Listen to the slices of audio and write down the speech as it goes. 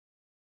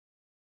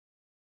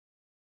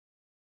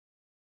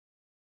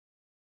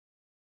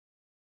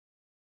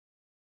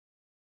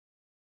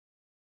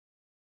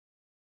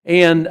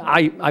And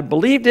I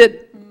believed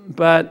it,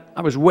 but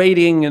I was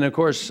waiting, and of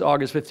course,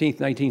 August 15th,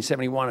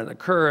 1971, it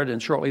occurred,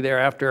 and shortly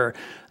thereafter,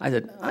 I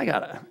said, I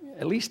gotta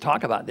at least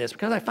talk about this,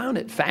 because I found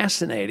it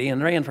fascinating,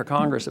 and ran for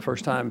Congress the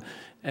first time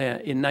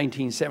in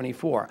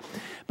 1974.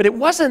 But it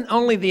wasn't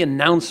only the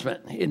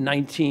announcement in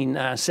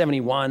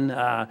 1971,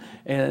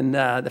 and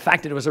the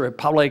fact that it was a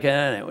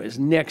Republican, it was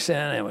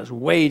Nixon, it was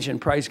wage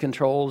and price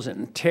controls,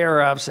 and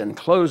tariffs, and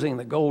closing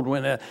the gold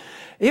window.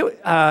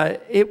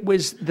 It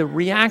was the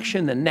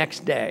reaction the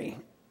next day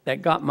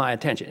that got my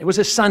attention. It was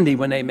a Sunday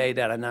when they made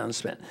that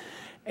announcement.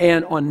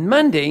 And on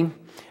Monday,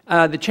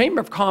 the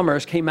Chamber of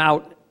Commerce came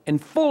out and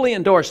fully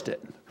endorsed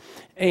it.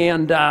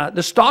 And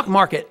the stock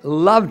market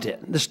loved it.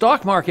 The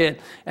stock market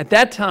at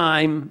that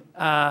time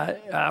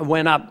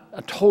went up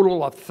a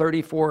total of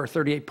 34 or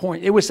 38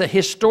 points. It was a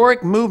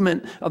historic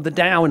movement of the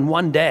Dow in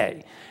one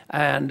day.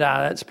 And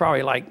that's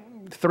probably like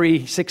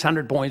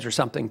 600 points or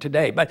something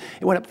today. But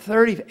it went up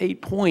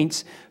 38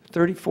 points,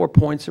 34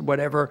 points or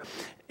whatever.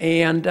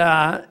 And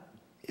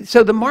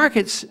so the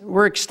markets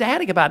were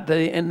ecstatic about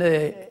and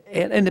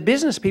the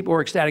business people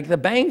were ecstatic. The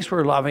banks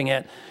were loving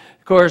it.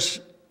 Of course,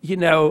 you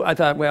know, I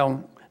thought,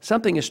 well,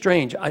 something is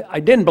strange. I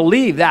didn't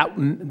believe that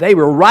they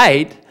were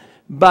right,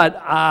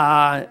 but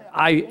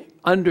I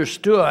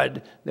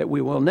understood that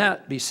we will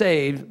not be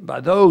saved by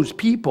those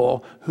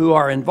people who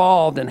are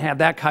involved and have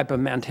that type of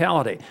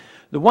mentality.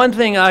 The one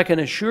thing I can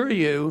assure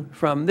you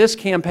from this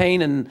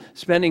campaign and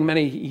spending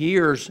many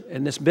years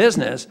in this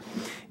business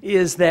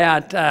is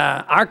that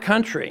our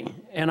country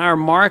and our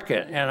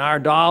market and our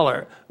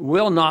dollar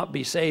will not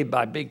be saved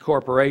by big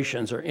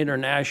corporations or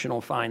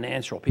international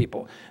financial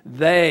people.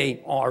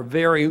 They are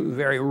very,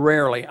 very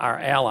rarely our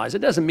allies. It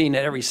doesn't mean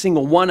that every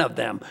single one of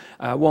them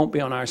won't be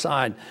on our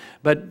side,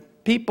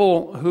 but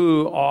people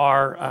who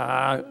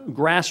are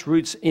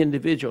grassroots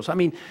individuals. I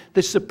mean,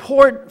 the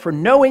support for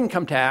no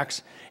income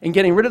tax and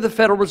getting rid of the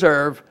Federal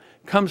Reserve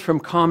comes from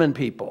common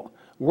people,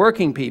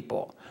 working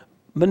people,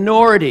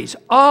 minorities,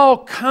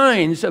 all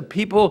kinds of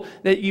people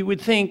that you would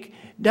think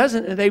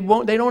they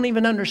don't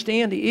even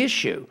understand the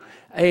issue,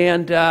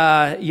 and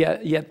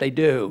yet they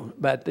do.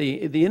 But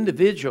the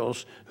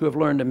individuals who have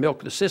learned to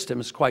milk the system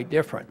is quite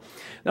different.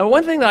 Now,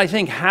 one thing that I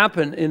think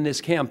happened in this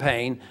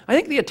campaign, I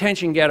think the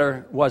attention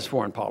getter was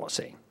foreign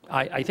policy.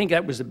 I think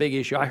that was the big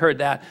issue. I heard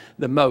that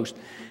the most.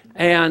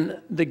 And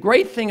the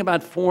great thing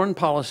about foreign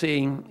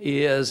policy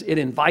is it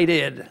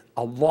invited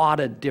a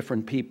lot of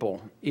different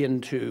people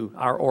into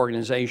our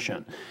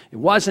organization. It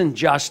wasn't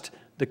just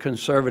the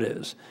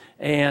conservatives.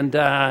 And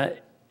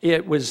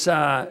it was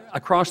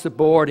across the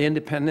board,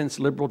 independents,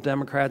 liberal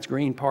Democrats,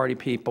 Green Party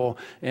people,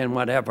 and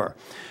whatever.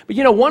 But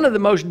you know, one of the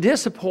most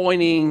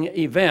disappointing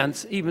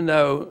events, even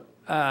though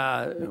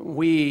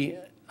we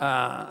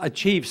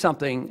achieved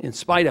something in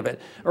spite of it,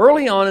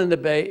 early on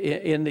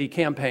in the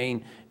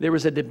campaign, there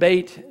was a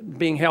debate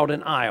being held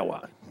in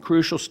Iowa,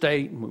 crucial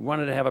state. We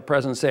wanted to have a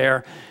presence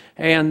there.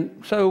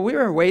 And so we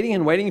were waiting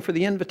and waiting for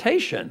the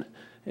invitation.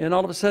 And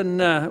all of a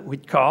sudden,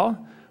 we'd call,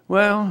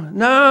 well,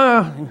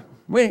 no,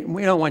 we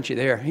don't want you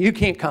there. You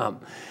can't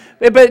come.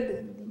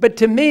 But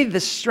to me, the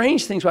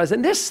strange thing was,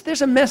 and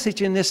there's a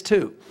message in this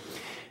too.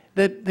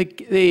 The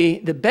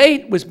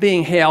debate was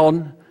being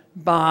held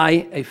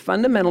by a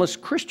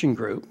fundamentalist Christian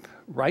group,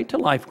 Right to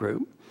Life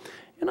group,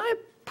 and I have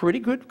pretty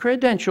good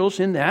credentials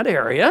in that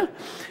area,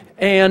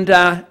 and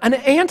an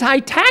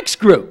anti-tax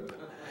group.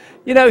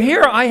 You know,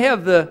 here I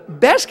have the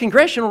best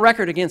congressional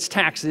record against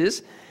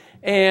taxes,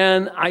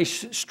 and I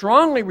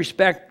strongly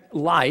respect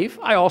life.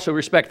 I also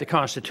respect the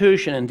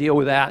Constitution and deal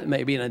with that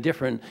maybe in a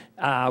different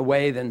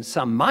way than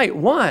some might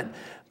want.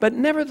 But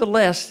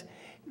nevertheless,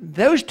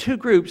 those two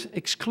groups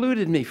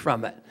excluded me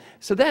from it.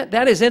 So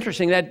that is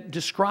interesting. That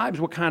describes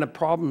what kind of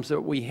problems that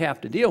we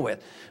have to deal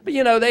with. But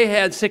you know, they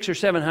had 600 or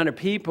 700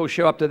 people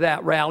show up to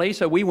that rally,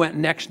 so we went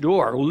next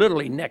door,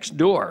 literally next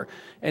door,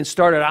 and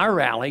started our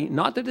rally,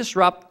 not to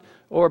disrupt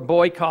or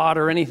boycott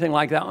or anything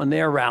like that on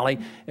their rally.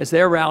 As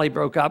their rally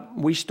broke up,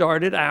 we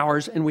started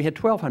ours, and we had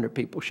 1,200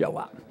 people show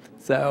up.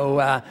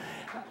 So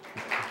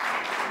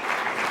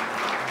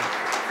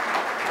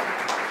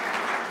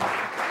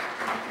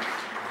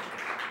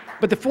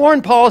but the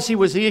foreign policy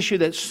was the issue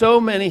that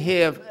so many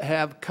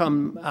have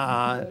come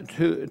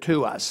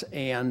to us,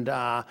 and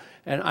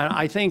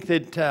I think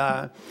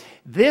that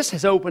this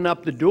has opened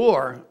up the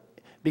door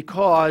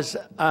because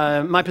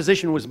my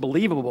position was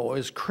believable. It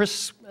was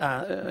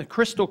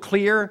crystal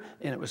clear,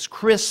 and it was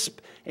crisp,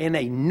 and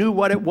they knew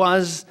what it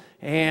was.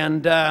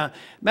 And matter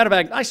of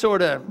fact, I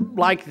sort of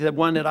liked the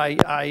one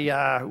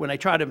that when they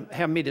tried to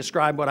have me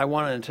describe what I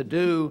wanted to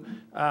do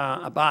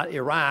about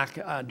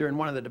Iraq during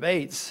one of the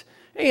debates.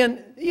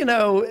 And, you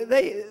know,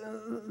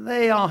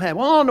 they all have,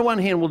 well, on the one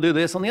hand, we'll do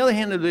this. On the other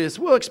hand, we'll do this.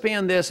 We'll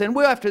expand this. And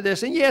we'll after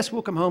this. And, yes,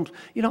 we'll come home.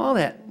 You know, all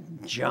that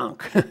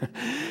junk.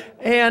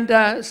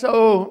 And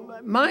so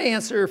my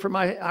answer for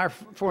our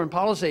foreign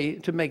policy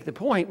to make the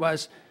point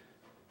was,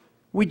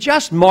 we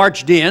just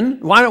marched in.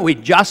 Why don't we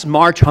just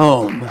march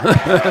home?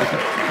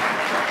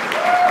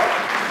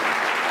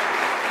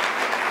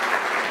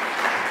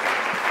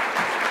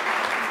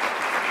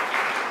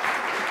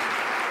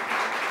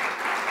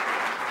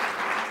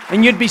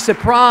 And you'd be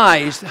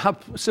surprised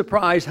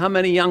how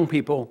many young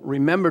people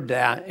remembered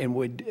that and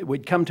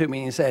would come to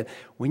me and said,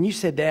 when you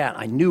said that,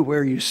 I knew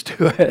where you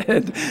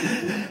stood.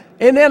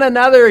 And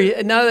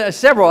then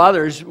several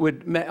others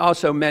would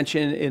also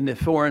mention in the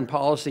foreign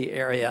policy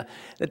area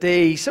that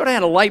they sort of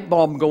had a light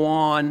bulb go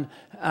on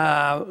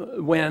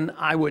when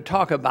I would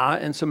talk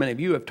about, and so many of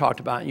you have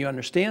talked about, and you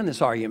understand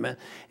this argument,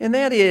 and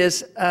that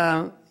is,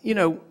 why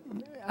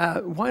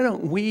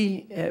don't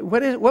we,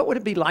 what would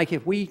it be like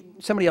if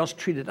somebody else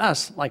treated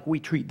us like we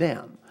treat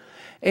them?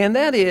 And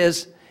that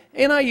is,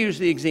 and I use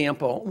the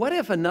example, what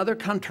if another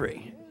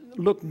country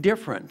looked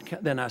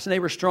different than us, and they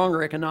were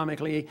stronger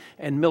economically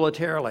and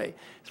militarily?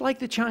 It's like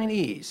the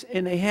Chinese,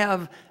 and they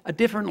have a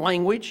different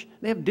language,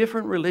 they have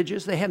different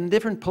religions, they have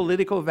different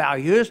political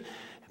values,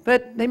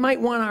 but they might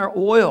want our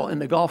oil in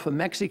the Gulf of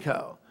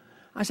Mexico.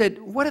 I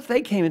said, what if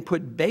they came and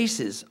put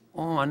bases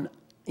on,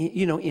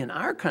 in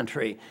our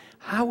country?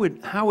 How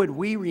would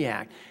we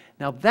react?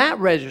 Now that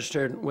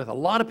registered with a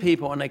lot of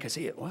people, and they could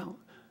see it. Well,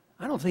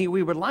 I don't think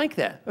we would like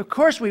that. Of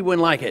course we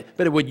wouldn't like it,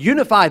 but it would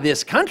unify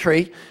this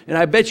country, and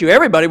I bet you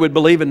everybody would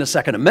believe in the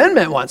Second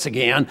Amendment once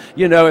again,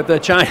 if the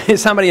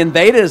Chinese, somebody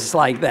invaded us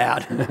like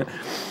that.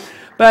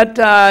 But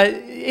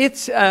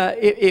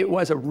it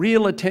was a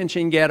real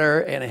attention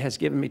getter, and it has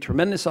given me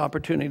tremendous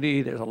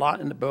opportunity. There's a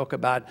lot in the book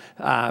about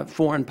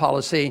foreign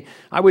policy.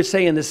 I would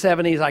say in the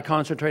 70s, I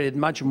concentrated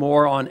much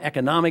more on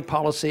economic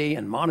policy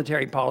and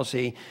monetary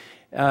policy.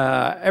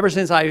 Ever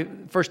since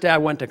first day I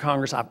went to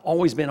Congress, I've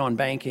always been on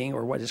banking,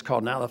 or what is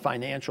called now the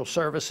financial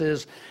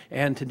services,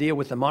 and to deal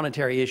with the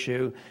monetary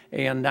issue.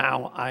 And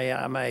now I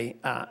am a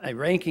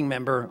ranking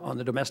member on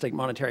the Domestic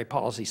Monetary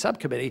Policy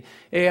Subcommittee.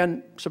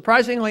 And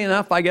surprisingly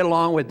enough, I get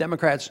along with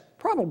Democrats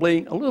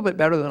probably a little bit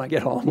better than I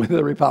get along with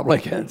the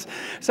Republicans.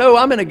 So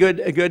I'm in a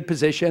good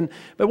position.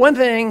 But one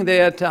thing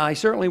that I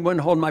certainly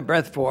wouldn't hold my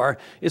breath for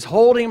is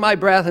holding my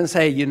breath and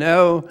say,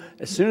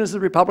 as soon as the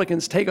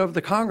Republicans take over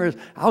the Congress,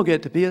 I'll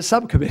get to be a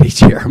subcommittee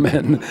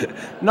chairman.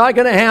 Not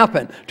going to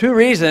happen. Two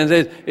reasons.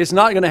 It's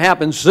not going to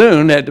happen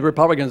soon that the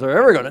Republicans are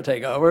ever going to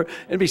take over.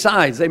 And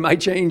besides, they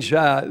might change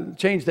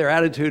their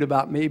attitude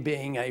about me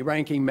being a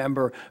ranking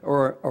member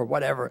or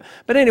whatever.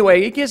 But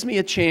anyway, it gives me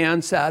a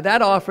chance.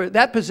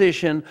 That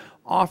position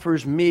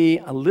offers me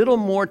a little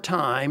more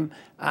time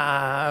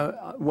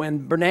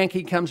when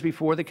Bernanke comes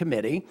before the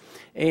committee,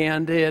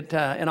 and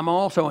I'm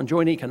also on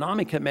Joint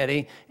Economic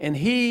Committee, and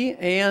he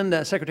and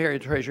the Secretary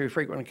of the Treasury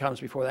frequently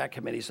comes before that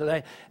committee,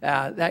 so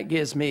that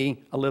gives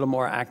me a little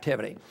more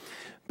activity.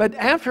 But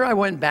after I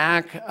went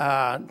back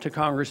to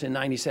Congress in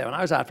 '97,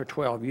 I was out for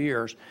 12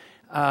 years,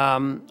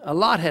 a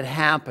lot had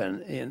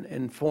happened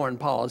in foreign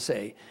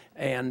policy,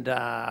 and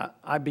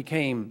I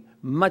became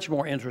much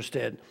more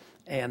interested.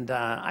 And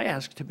I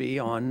asked to be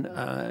on,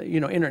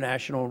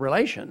 international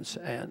relations,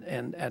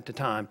 and at the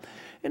time,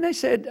 and they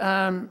said,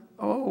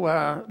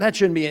 that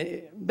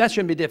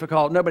shouldn't be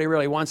difficult. Nobody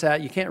really wants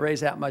that. You can't raise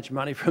that much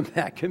money from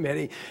that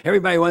committee.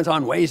 Everybody wants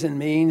on Ways and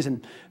Means,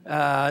 and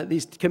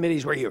these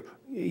committees where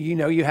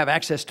you have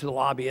access to the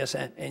lobbyists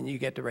and you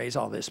get to raise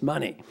all this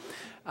money.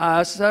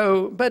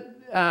 But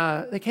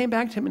they came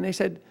back to me and they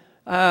said,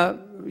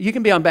 you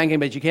can be on banking,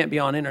 but you can't be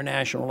on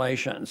international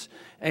relations.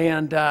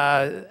 And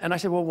I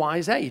said, well, why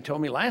is that? You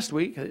told me last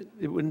week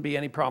it wouldn't be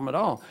any problem at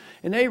all.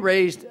 And they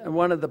raised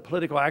one of the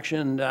political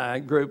action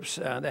groups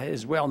that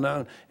is well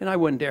known, and I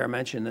wouldn't dare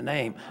mention the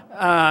name.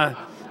 But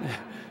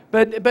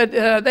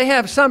they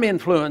have some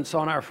influence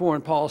on our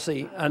foreign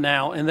policy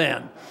now and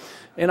then.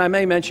 And I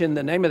may mention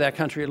the name of that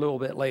country a little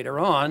bit later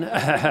on.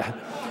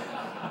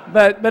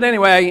 But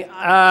anyway,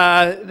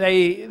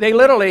 they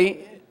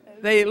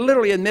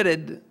literally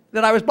admitted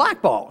that I was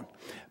blackballed.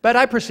 But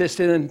I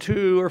persisted, and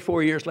 2 or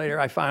 4 years later,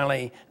 I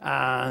finally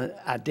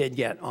I did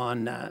get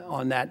on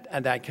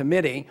that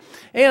committee.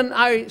 And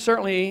I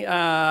certainly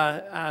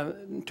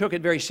took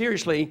it very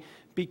seriously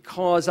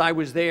because I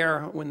was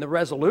there when the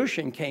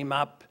resolution came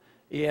up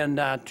in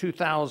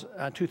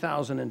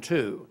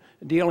 2002,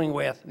 dealing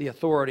with the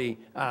authority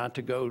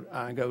to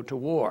go to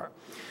war.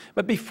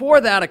 But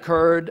before that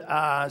occurred,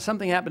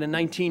 something happened in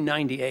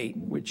 1998,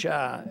 which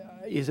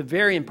is a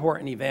very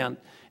important event,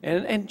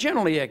 and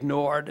generally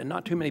ignored, and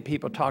not too many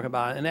people talk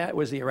about it, and that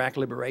was the Iraq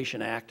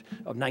Liberation Act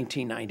of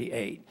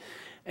 1998.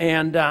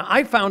 And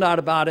I found out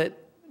about it,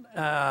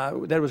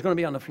 that it was going to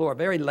be on the floor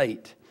very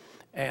late,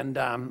 and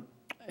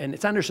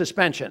it's under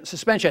suspension.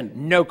 Suspension,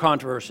 no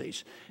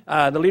controversies.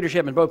 The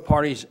leadership in both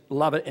parties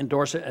love it,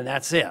 endorse it, and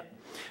that's it.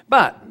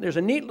 But there's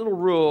a neat little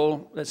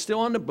rule that's still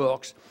on the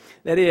books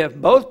that if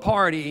both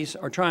parties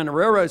are trying to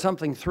railroad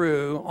something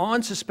through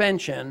on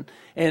suspension,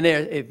 and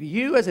if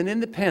you as an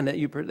independent,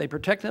 they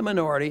protect the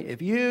minority,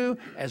 if you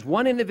as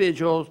one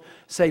individual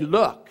say,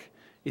 look,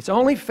 it's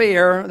only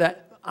fair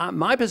that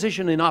my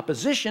position in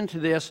opposition to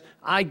this,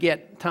 I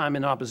get time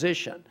in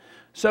opposition.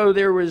 So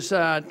there was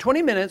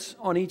 20 minutes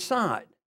on each side.